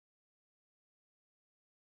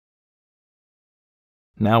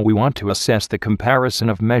Now we want to assess the comparison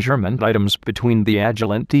of measurement items between the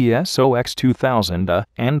Agilent DSOX 2000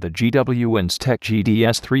 and the GW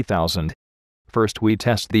GDS 3000. First we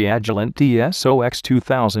test the Agilent DSOX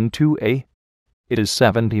 2002A. It is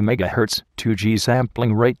 70 MHz, 2G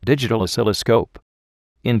sampling rate digital oscilloscope.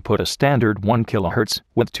 Input a standard 1 kHz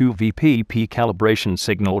with 2 VPP calibration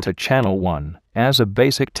signal to channel 1 as a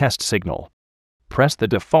basic test signal. Press the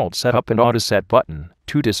default setup and autoset button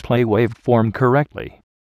to display waveform correctly.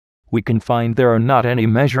 We can find there are not any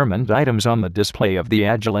measurement items on the display of the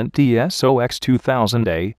Agilent DSOX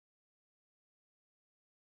 2000A.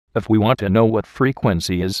 If we want to know what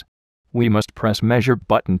frequency is, we must press Measure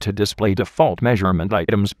button to display default measurement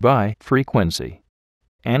items by frequency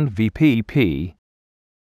and VPP.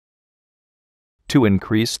 To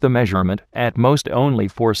increase the measurement, at most only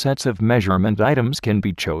 4 sets of measurement items can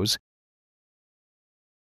be chosen.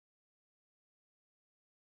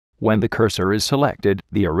 When the cursor is selected,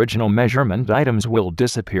 the original measurement items will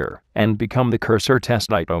disappear and become the cursor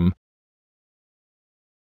test item.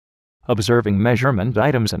 Observing measurement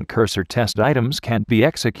items and cursor test items can't be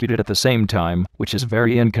executed at the same time, which is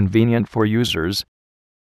very inconvenient for users.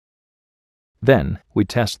 Then, we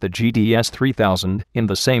test the GDS 3000 in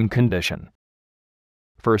the same condition.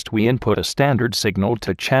 First we input a standard signal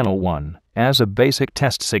to channel 1 as a basic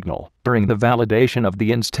test signal during the validation of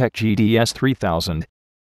the Instech GDS 3000.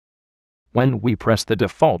 When we press the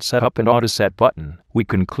default setup and autoset button, we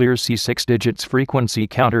can clear see 6 digits frequency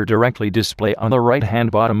counter directly display on the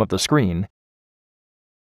right-hand bottom of the screen.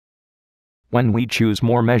 When we choose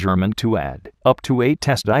more measurement to add, up to 8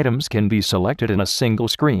 test items can be selected in a single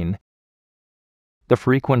screen. The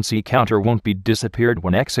frequency counter won't be disappeared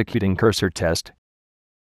when executing cursor test.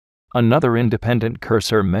 Another independent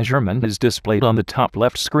cursor measurement is displayed on the top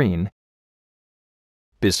left screen.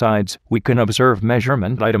 Besides, we can observe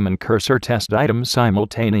measurement item and cursor test item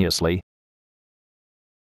simultaneously.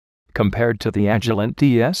 Compared to the Agilent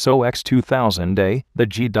DSOX 2000A, the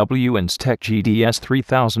GW Instech GDS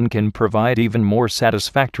 3000 can provide even more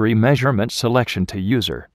satisfactory measurement selection to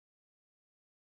user.